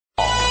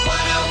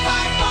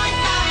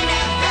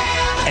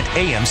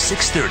AM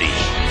 630. WMAL.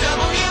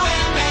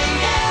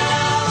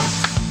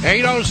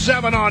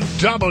 8:07 on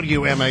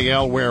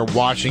WMAL, where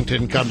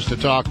Washington comes to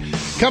talk.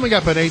 Coming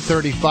up at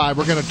 8:35,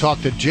 we're going to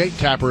talk to Jake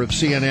Tapper of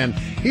CNN.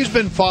 He's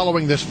been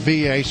following this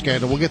VA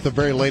scandal. We'll get the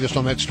very latest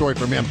on that story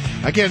from him.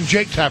 Again,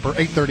 Jake Tapper,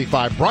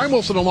 8:35. Brian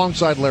Wilson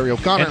alongside Larry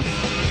O'Connor.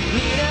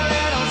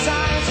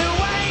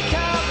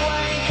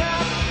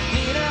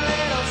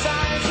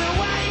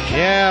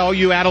 Yeah, all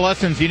you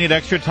adolescents, you need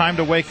extra time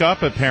to wake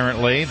up,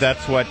 apparently.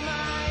 That's what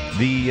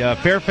the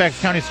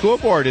Fairfax County School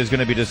Board is going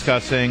to be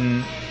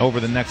discussing over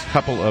the next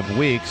couple of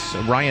weeks.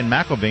 Ryan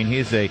Mclveen,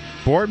 he's a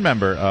board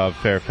member of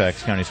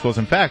Fairfax County Schools.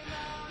 In fact,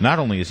 not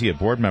only is he a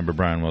board member,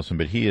 Brian Wilson,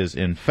 but he is,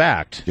 in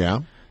fact,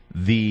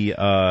 the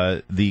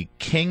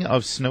king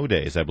of snow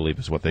days, I believe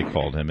is what they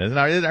called him.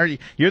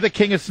 You're the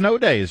king of snow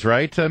days,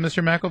 right,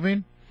 Mr.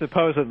 Mclveen?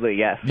 Supposedly,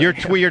 yes. Your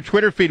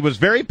Twitter feed was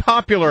very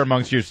popular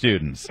amongst your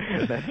students.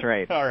 That's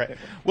right. All right.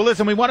 Well,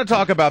 listen, we want to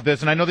talk about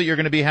this, and I know that you're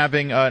going to be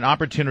having an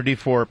opportunity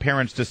for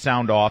parents to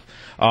sound off.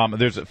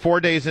 There's 4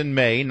 days in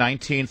May,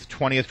 19th,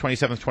 20th,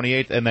 27th,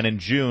 28th, and then in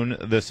June,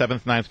 the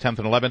 7th, 9th, 10th,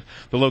 and 11th.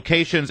 The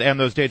locations and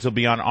those dates will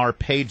be on our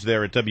page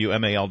there at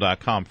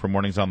WMAL.com for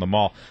Mornings on the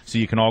Mall, so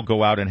you can all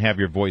go out and have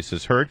your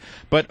voices heard.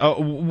 But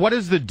what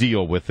is the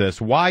deal with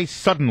this? Why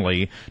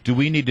suddenly do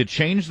we need to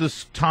change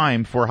this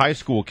time for high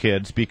school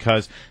kids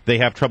because they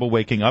have trouble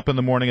waking up in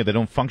the morning and they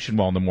don't function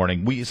well in the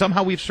morning?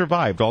 We've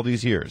survived all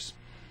these years.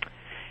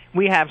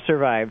 We have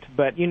survived,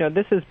 but,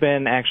 this has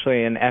been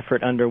actually an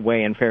effort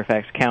underway in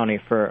Fairfax County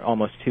for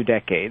almost 2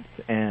 decades,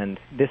 and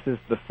this is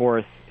the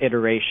 4th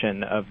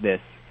iteration of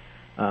this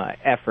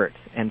effort.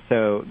 And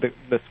so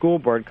the school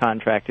board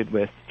contracted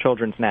with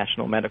Children's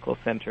National Medical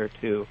Center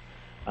to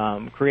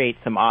create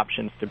some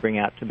options to bring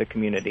out to the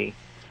community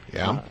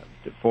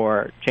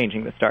for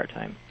changing the start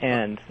time.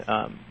 And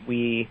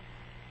we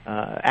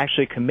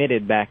actually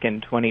committed back in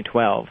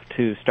 2012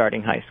 to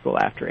starting high school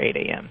after 8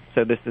 a.m.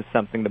 So this is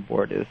something the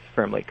board is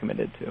firmly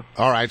committed to.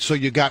 All right, so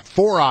you got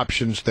 4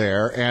 options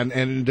there,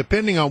 and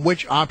depending on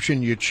which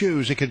option you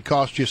choose, it could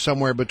cost you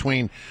somewhere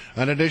between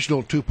an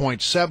additional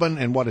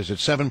 $2.7 and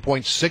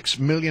 $7.6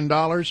 million,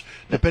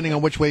 depending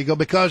on which way you go,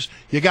 because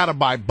you got to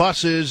buy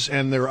buses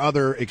and there are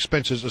other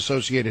expenses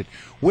associated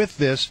with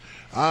this.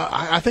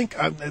 I think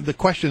the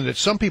question that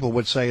some people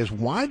would say is,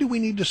 why do we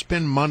need to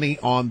spend money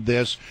on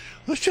this?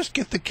 Let's just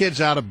get the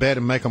kids out of bed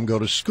and make them go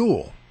to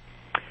school.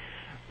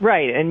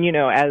 Right, and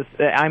as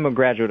I'm a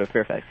graduate of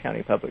Fairfax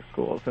County Public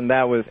Schools, and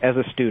that was, as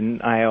a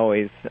student, I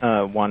always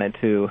wanted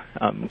to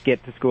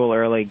get to school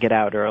early, get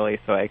out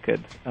early, so I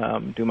could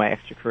do my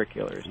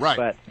extracurriculars.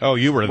 Right. But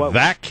you were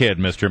that kid,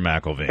 Mr.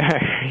 Mclveen.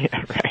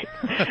 Yeah, right.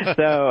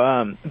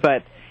 So,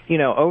 but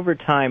over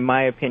time,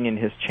 my opinion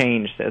has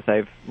changed as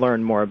I've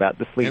learned more about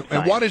the sleep science.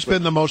 And what has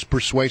been the most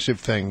persuasive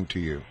thing to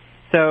you?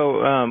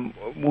 So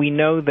we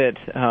know that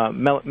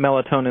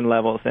melatonin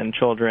levels in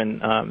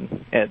children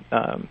at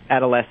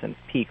adolescence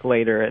peak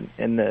later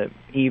in the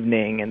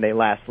evening, and they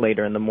last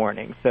later in the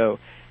morning. So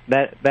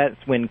that's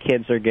when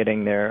kids are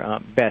getting their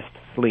best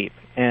sleep.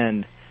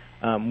 And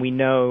we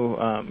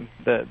know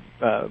the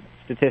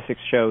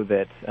statistics show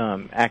that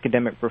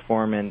academic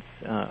performance,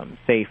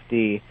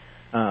 safety,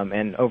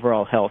 and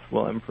overall health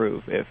will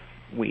improve if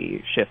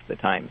we shift the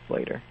times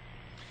later.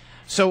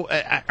 So,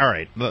 all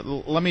right,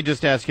 let me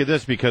just ask you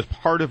this, because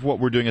part of what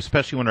we're doing,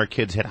 especially when our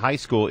kids hit high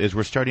school, is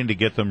we're starting to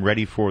get them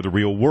ready for the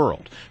real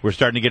world. We're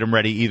starting to get them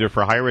ready either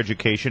for higher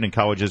education in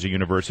colleges or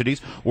universities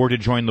or to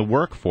join the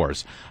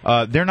workforce.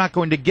 They're not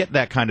going to get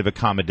that kind of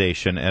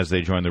accommodation as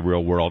they join the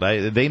real world.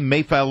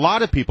 A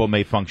lot of people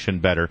may function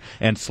better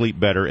and sleep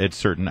better at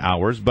certain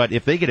hours, but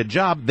if they get a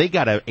job, they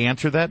got to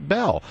answer that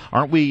bell.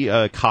 Aren't we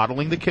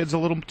coddling the kids a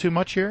little too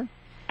much here?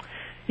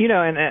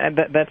 And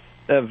that's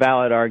a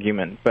valid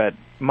argument, but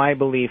my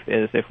belief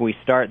is if we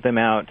start them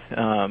out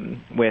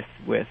with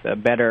a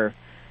better,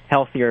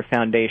 healthier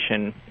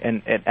foundation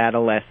at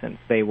adolescence,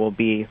 they will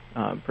be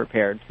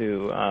prepared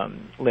to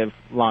live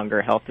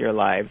longer, healthier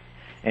lives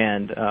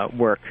and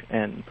work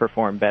and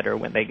perform better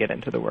when they get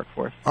into the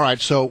workforce. All right,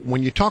 so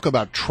when you talk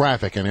about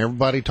traffic, and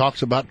everybody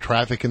talks about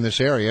traffic in this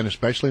area, and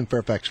especially in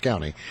Fairfax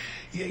County,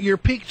 your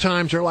peak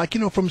times are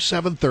from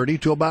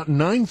 7:30 to about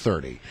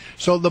 9:30.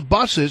 So the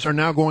buses are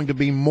now going to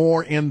be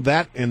more in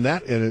that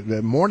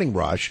morning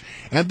rush,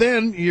 and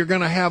then you're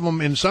going to have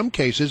them, in some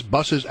cases,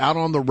 buses out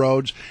on the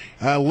roads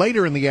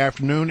later in the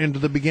afternoon into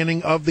the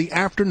beginning of the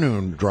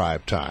afternoon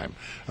drive time.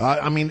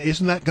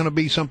 Isn't that going to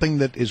be something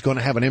that is going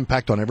to have an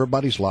impact on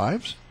everybody's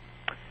lives?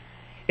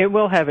 It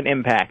will have an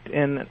impact,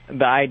 and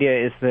the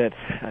idea is that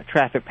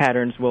traffic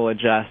patterns will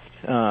adjust.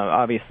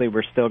 Obviously,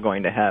 we're still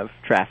going to have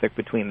traffic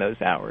between those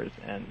hours,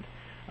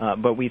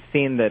 but we've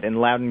seen that in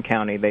Loudoun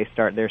County, they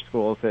start their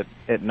schools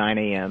at 9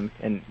 a.m.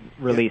 and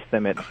release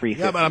them at 3:50.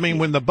 Yeah, but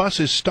when the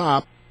buses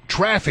stop,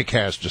 traffic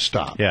has to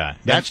stop. Yeah.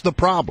 That's the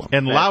problem.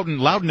 And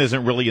Loudoun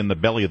isn't really in the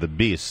belly of the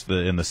beast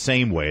in the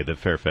same way that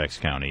Fairfax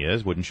County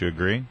is. Wouldn't you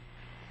agree?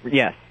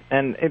 Yes,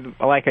 and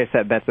like I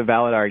said, that's a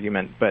valid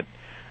argument, but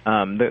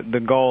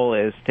the goal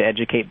is to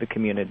educate the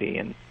community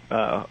and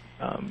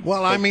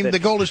Well, I mean, the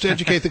goal is to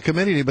educate the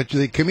community, but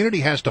the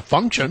community has to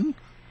function.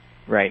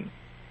 Right.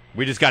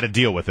 We just got to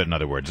deal with it, in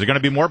other words. There's going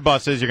to be more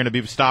buses, you're going to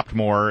be stopped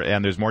more,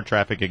 and there's more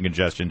traffic and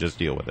congestion. Just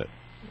deal with it.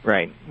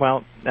 Right.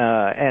 Well,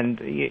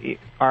 and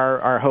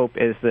our hope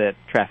is that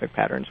traffic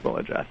patterns will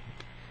adjust.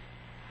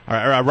 All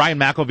right, Ryan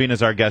Mclveen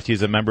is our guest.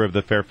 He's a member of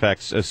the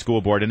Fairfax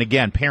School Board. And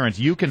again, parents,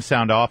 you can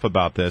sound off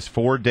about this.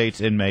 4 dates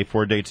in May,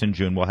 4 dates in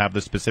June. We'll have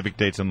the specific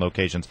dates and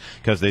locations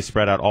because they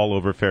spread out all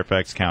over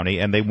Fairfax County,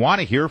 and they want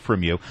to hear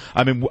from you.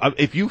 I mean,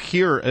 if you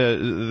hear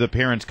the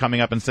parents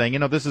coming up and saying,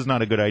 this is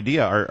not a good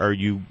idea, are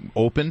you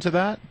open to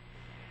that?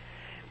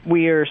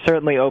 We are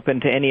certainly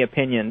open to any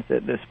opinions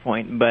at this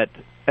point, but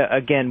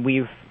again,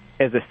 we've,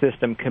 as a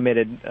system,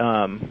 committed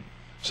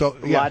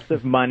lots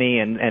of money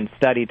and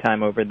study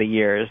time over the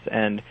years,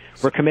 and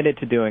we're committed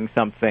to doing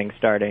something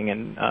starting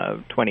in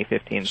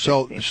 2015.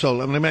 So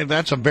let me make,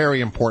 that's a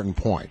very important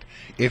point.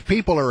 If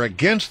people are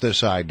against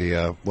this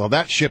idea, well,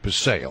 that ship has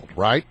sailed,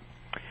 right?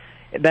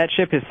 That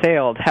ship has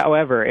sailed.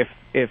 However,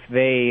 if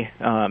they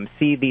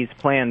see these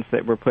plans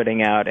that we're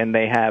putting out and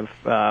they have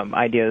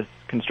ideas,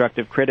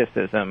 constructive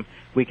criticism,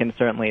 we can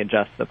certainly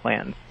adjust the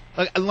plans.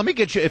 Let me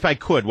get you, if I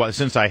could,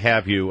 since I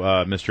have you,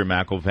 Mr.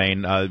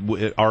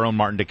 Mclveen, our own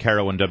Martin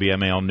DeCaro and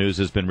WMAL News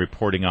has been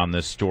reporting on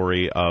this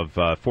story of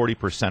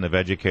 40% of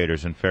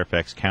educators in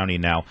Fairfax County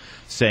now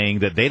saying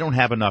that they don't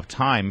have enough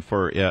time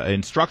for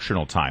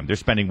instructional time. They're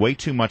spending way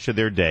too much of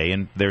their day,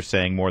 and they're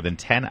saying more than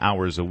 10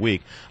 hours a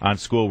week on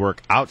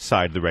schoolwork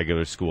outside the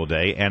regular school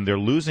day, and they're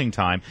losing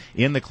time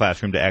in the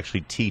classroom to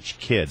actually teach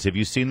kids. Have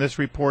you seen this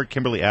report?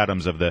 Kimberly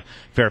Adams of the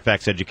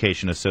Fairfax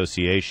Education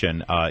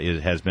Association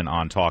has been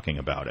on talking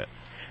about it.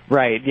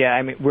 Right. Yeah.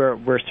 I mean,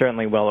 we're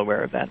certainly well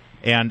aware of that.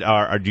 And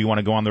do you want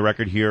to go on the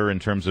record here in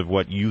terms of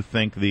what you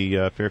think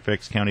the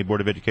Fairfax County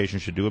Board of Education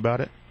should do about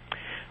it?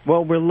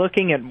 Well, we're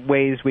looking at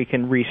ways we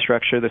can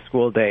restructure the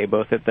school day,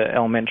 both at the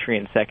elementary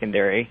and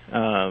secondary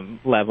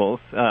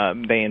levels.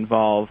 They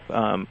involve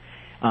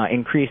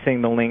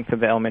increasing the length of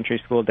the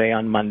elementary school day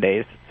on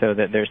Mondays, so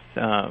that there's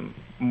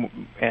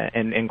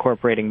and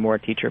incorporating more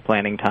teacher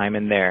planning time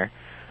in there.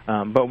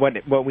 But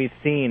what we've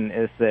seen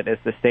is that as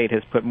the state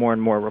has put more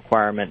and more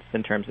requirements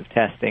in terms of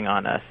testing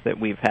on us,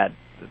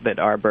 that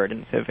our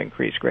burdens have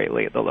increased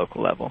greatly at the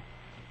local level.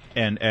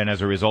 And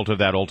as a result of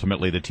that,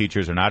 ultimately, the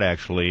teachers are not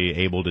actually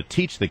able to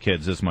teach the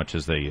kids as much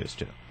as they used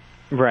to.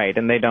 Right,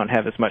 and they don't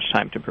have as much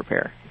time to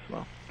prepare as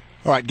well.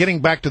 All right,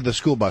 getting back to the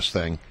school bus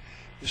thing.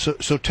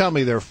 So tell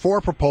me, there are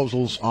 4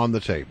 proposals on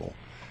the table.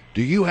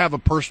 Do you have a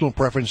personal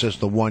preference as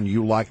the one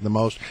you like the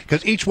most?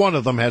 Because each one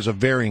of them has a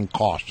varying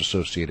cost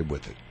associated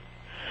with it.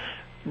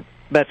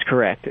 That's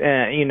correct.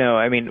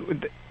 I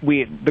mean,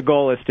 the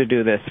goal is to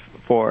do this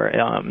for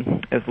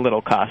as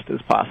little cost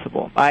as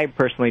possible. I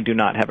personally do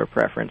not have a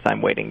preference.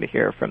 I'm waiting to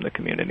hear from the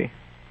community.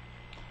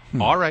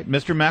 All right,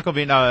 Mr.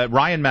 Mclveen,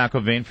 Ryan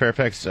Mclveen,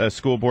 Fairfax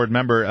School Board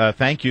member,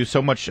 thank you so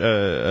much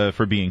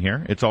for being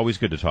here. It's always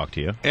good to talk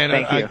to you. And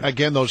Thank you.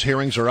 Again, those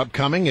hearings are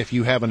upcoming. If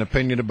you have an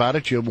opinion about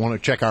it, you'll want to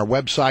check our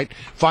website,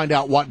 find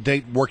out what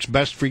date works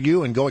best for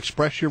you, and go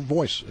express your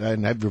voice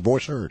and have your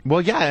voice heard.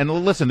 Well, yeah, and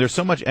listen, there's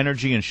so much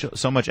energy and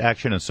so much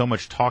action and so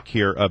much talk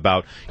here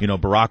about,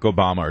 Barack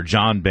Obama or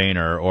John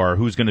Boehner or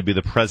who's going to be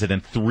the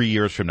president 3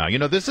 years from now.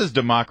 This is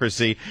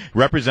democracy,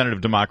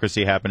 representative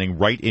democracy happening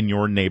right in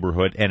your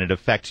neighborhood, and it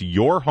affects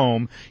your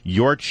home,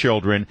 your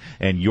children,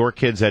 and your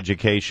kids'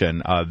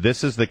 education.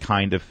 This is the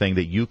kind of thing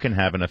that you can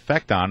have an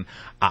effect on.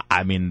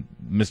 I mean,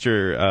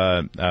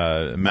 Mr.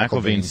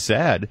 Mclveen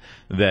said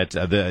that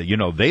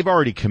they've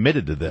already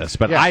committed to this,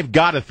 but I've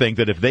got to think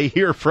that if they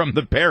hear from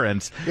the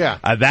parents,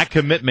 that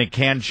commitment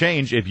can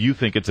change if you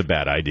think it's a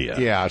bad idea.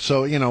 Yeah.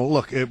 So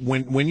look,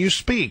 when you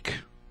speak,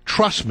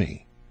 trust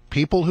me,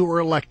 people who are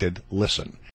elected listen.